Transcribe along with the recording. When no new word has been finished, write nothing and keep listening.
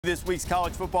This week's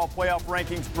college football playoff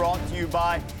rankings brought to you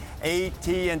by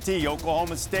AT&T.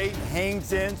 Oklahoma State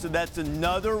hangs in, so that's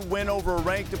another win over a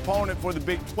ranked opponent for the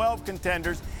Big 12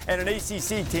 contenders, and an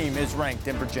ACC team is ranked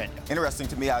in Virginia. Interesting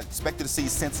to me. I expected to see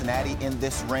Cincinnati in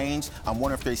this range. I'm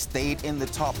wondering if they stayed in the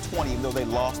top 20, even though they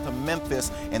lost to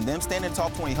Memphis, and them staying in the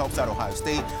top 20 helps out Ohio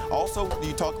State. Also,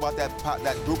 you talk about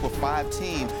that group of 5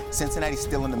 team. Cincinnati's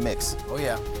still in the mix. Oh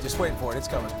yeah, just waiting for it. It's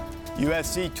coming.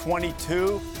 USC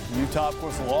 22. Utah, of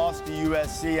course, lost to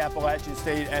USC. Appalachian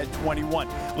State at 21.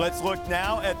 Let's look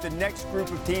now at the next group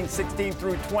of teams, 16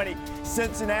 through 20.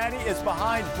 Cincinnati is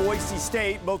behind Boise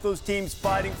State. Both those teams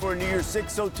fighting for a New Year's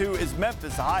 6. So too is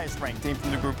Memphis, the highest ranked team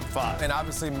from the group of 5. And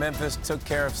obviously Memphis took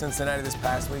care of Cincinnati this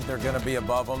past week. They're going to be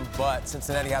above them, but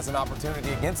Cincinnati has an opportunity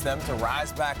against them to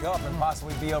rise back up and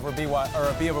possibly be over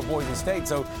Boise State.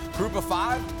 So group of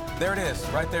 5, there it is,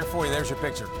 right there for you. There's your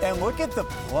picture. And look at the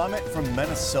plummet from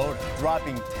Minnesota,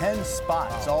 dropping 10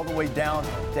 spots all the way down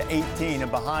to 18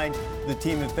 and behind the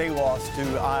team that they lost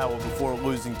to Iowa before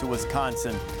losing to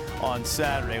Wisconsin on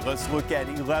Saturday. Let's look at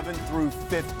 11 through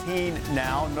 15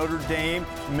 now. Notre Dame,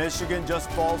 Michigan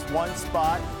just falls 1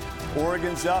 spot.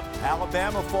 Oregon's up.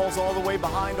 Alabama falls all the way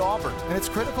behind Auburn. And it's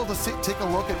critical to take a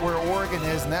look at where Oregon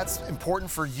is, and that's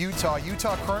important for Utah.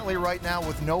 Utah currently right now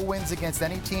with no wins against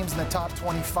any teams in the top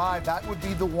 25. That would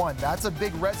be the one. That's a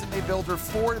big resume builder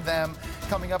for them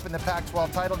coming up in the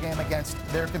Pac-12 title game against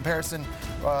their comparison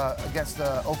against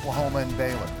Oklahoma and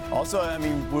Baylor. Also, I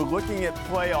mean, we're looking at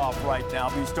playoff right now,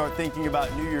 but you start thinking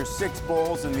about New Year's 6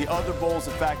 bowls and the other bowls.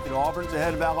 The fact that Auburn's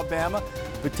ahead of Alabama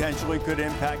potentially could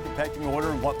impact the pecking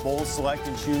order and what bowls select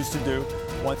and choose to do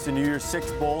once the New Year's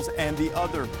 6 bowls and the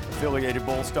other affiliated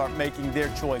bowls start making their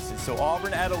choices. So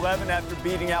Auburn at 11 after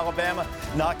beating Alabama,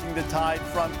 knocking the Tide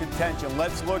from contention.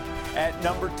 Let's look at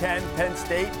number 10, Penn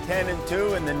State,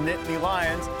 10-2, and the Nittany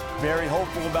Lions, very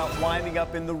hopeful about winding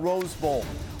up in the Rose Bowl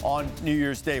on New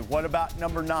Year's Day. What about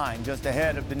number 9, just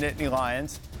ahead of the Nittany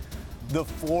Lions, the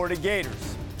Florida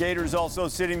Gators? Gators also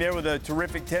sitting there with a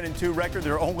terrific 10-2 record.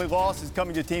 Their only loss is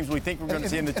coming to teams we think we're going to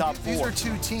see in the top 4. These are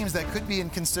 2 teams that could be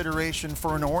in consideration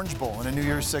for an Orange Bowl and a New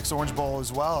Year's 6 Orange Bowl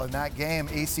as well. In that game,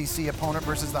 ACC opponent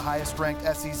versus the highest-ranked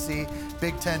SEC,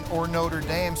 Big Ten, or Notre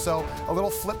Dame. So a little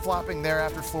flip-flopping there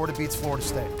after Florida beats Florida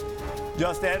State.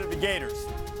 Just ahead of the Gators,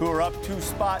 who are up 2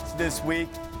 spots this week,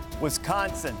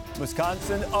 Wisconsin.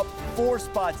 Wisconsin up 4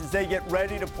 spots as they get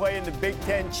ready to play in the Big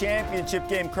Ten championship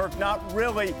game. Kirk, not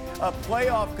really a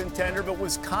playoff contender, but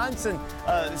Wisconsin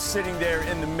sitting there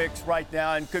in the mix right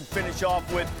now and could finish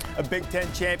off with a Big Ten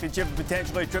championship and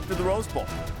potentially a trip to the Rose Bowl.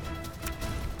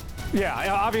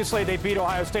 Yeah, obviously they beat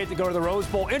Ohio State to go to the Rose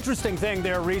Bowl. Interesting thing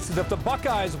there, Reese, is if the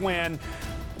Buckeyes win,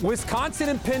 Wisconsin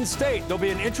and Penn State, there'll be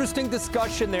an interesting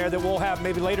discussion there that we'll have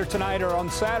maybe later tonight or on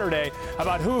Saturday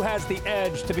about who has the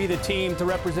edge to be the team to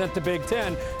represent the Big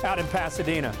Ten out in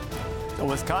Pasadena. So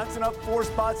Wisconsin up 4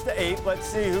 spots to 8. Let's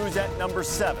see who's at number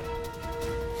 7.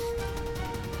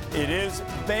 It is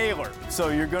Baylor. So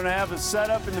you're going to have a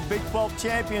setup in the Big 12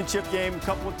 championship game, a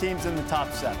couple of teams in the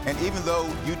top 7. And even though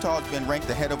Utah's been ranked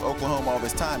ahead of Oklahoma all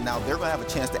this time, now they're going to have a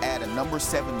chance to add a number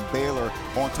 7 Baylor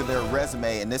onto their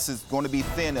resume. And this is going to be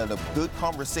thin and a good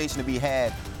conversation to be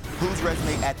had. Whose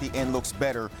resume at the end looks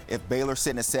better? If Baylor's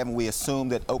sitting at 7, we assume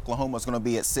that Oklahoma's going to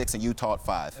be at 6 and Utah at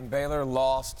 5. And Baylor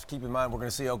lost. Keep in mind, we're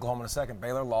going to see Oklahoma in a second.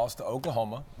 Baylor lost to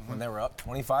Oklahoma when they were up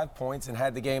 25 points and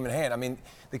had the game in hand. I mean,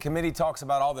 the committee talks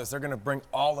about all this. They're going to bring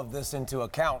all of this into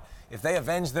account. If they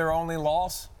avenge their only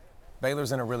loss,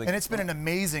 Baylor's in a really good And it's been an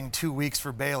amazing 2 weeks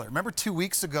for Baylor. Remember 2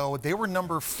 weeks ago, they were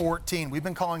number 14. We've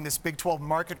been calling this Big 12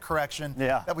 market correction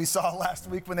that we saw last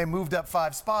week when they moved up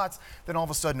 5 spots. Then all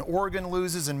of a sudden, Oregon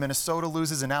loses and Minnesota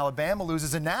loses and Alabama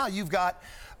loses. And now you've got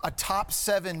a top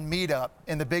 7 meetup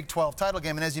in the Big 12 title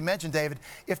game. And as you mentioned, David,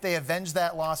 if they avenge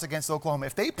that loss against Oklahoma,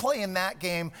 if they play in that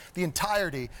game the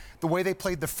entirety, the way they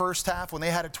played the first half when they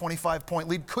had a 25-point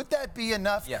lead, could that be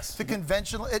enough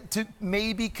to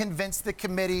maybe convince the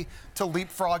committee to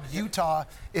leapfrog Utah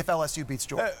if LSU beats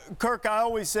Georgia? Kirk, I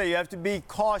always say you have to be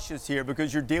cautious here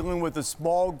because you're dealing with a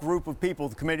small group of people.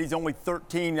 The committee's only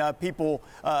 13 people,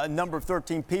 a number of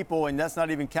 13 people, and that's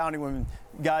not even counting when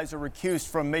guys are recused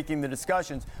from making the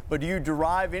discussions. But do you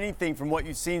derive anything from what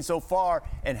you've seen so far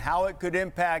and how it could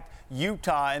impact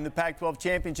Utah in the Pac-12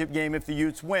 championship game if the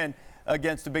Utes win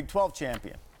against the Big 12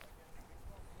 champion?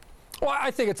 Well,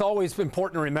 I think it's always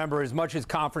important to remember, as much as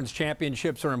conference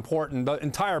championships are important, the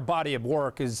entire body of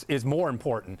work is more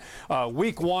important.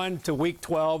 Week 1 to week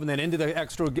 12, and then into the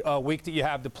extra week that you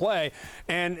have to play.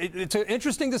 And it's an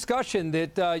interesting discussion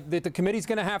that the committee's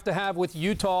going to have with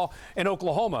Utah and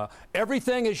Oklahoma.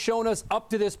 Everything has shown us up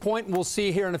to this point, and we'll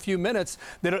see here in a few minutes,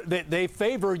 that they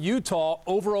favor Utah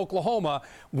over Oklahoma.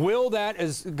 Will that,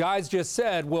 as guys just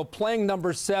said, will playing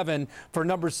number 7 for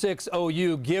number 6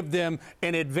 OU give them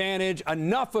an advantage,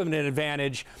 enough of an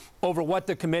advantage over what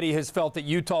the committee has felt that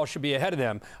Utah should be ahead of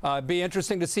them? Be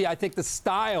interesting to see, I think, the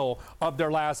style of their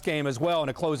last game as well in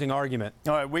a closing argument.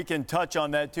 All right, we can touch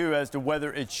on that, too, as to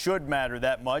whether it should matter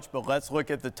that much. But let's look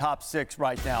at the top 6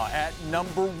 right now. At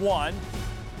number 1,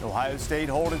 Ohio State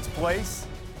hold its place.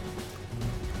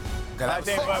 I was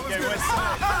about to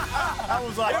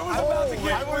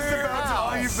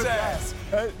leave the desk.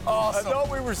 Awesome. I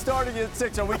thought we were starting at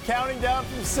 6. Are we counting down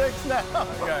from 6 now?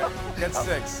 Okay, get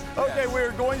 6. Okay, yes.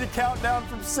 We're going to count down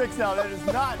from 6 now. That is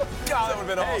not. God, that would have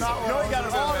been awesome. You know, you got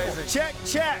it all. Check.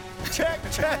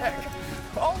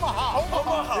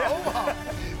 Omaha.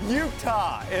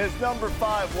 Utah is number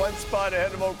 5, 1 spot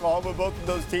ahead of Oklahoma. Both of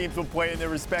those teams will play in their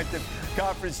respective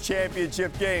conference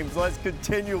championship games. Let's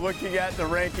continue looking at the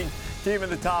ranking. Team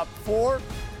in the top 4.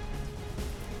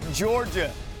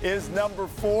 Georgia is number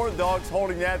 4. Dogs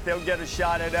holding that. They'll get a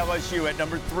shot at LSU. At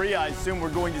number 3, I assume we're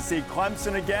going to see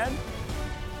Clemson again.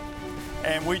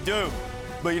 And we do.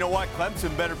 But you know what?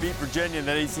 Clemson better beat Virginia in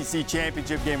that ACC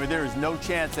championship game, or there is no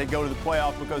chance they go to the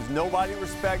playoff because nobody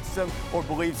respects them or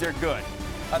believes they're good.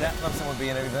 I think Clemson would be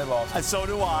in it if they lost. And so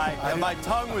do I. And my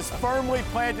tongue was firmly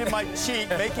planted in my cheek,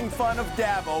 making fun of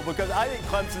Dabo, because I think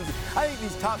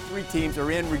these top 3 teams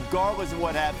are in regardless of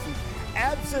what happens.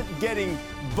 Absent getting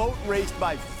vote raced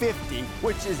by 50,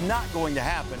 which is not going to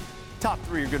happen, top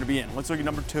 3 are going to be in. Let's look at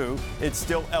number 2. It's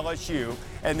still LSU.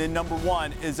 And then number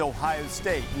 1 is Ohio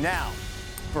State. Now,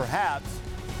 perhaps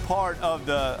part of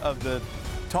the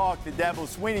talk that Dabo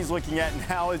Swinney's looking at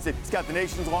now is that he's got the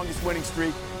nation's longest winning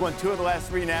streak, won 2 of the last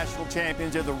 3 national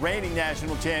champions. They're the reigning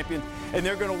national champion, and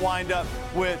they're going to wind up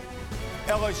with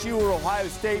LSU or Ohio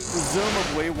State,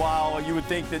 presumably, while you would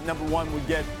think that number 1 would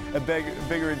get a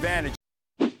bigger advantage.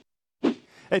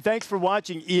 Hey, thanks for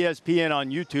watching ESPN on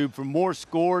YouTube. For more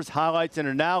scores, highlights, and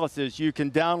analysis, you can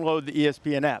download the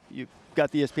ESPN app. You've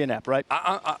got the ESPN app, right?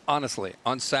 Honestly,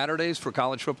 on Saturdays for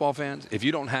college football fans, if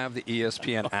you don't have the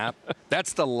ESPN app,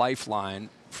 that's the lifeline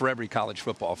for every college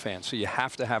football fan. So you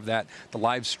have to have that. The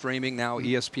live streaming now,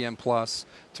 ESPN Plus.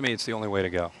 To me, it's the only way to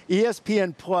go.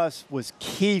 ESPN Plus was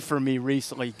key for me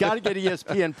recently. Got to get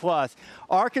ESPN Plus.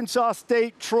 Arkansas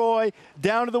State, Troy,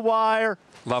 down to the wire.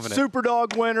 Loving it.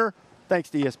 Superdog winner. Thanks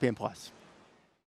to ESPN Plus.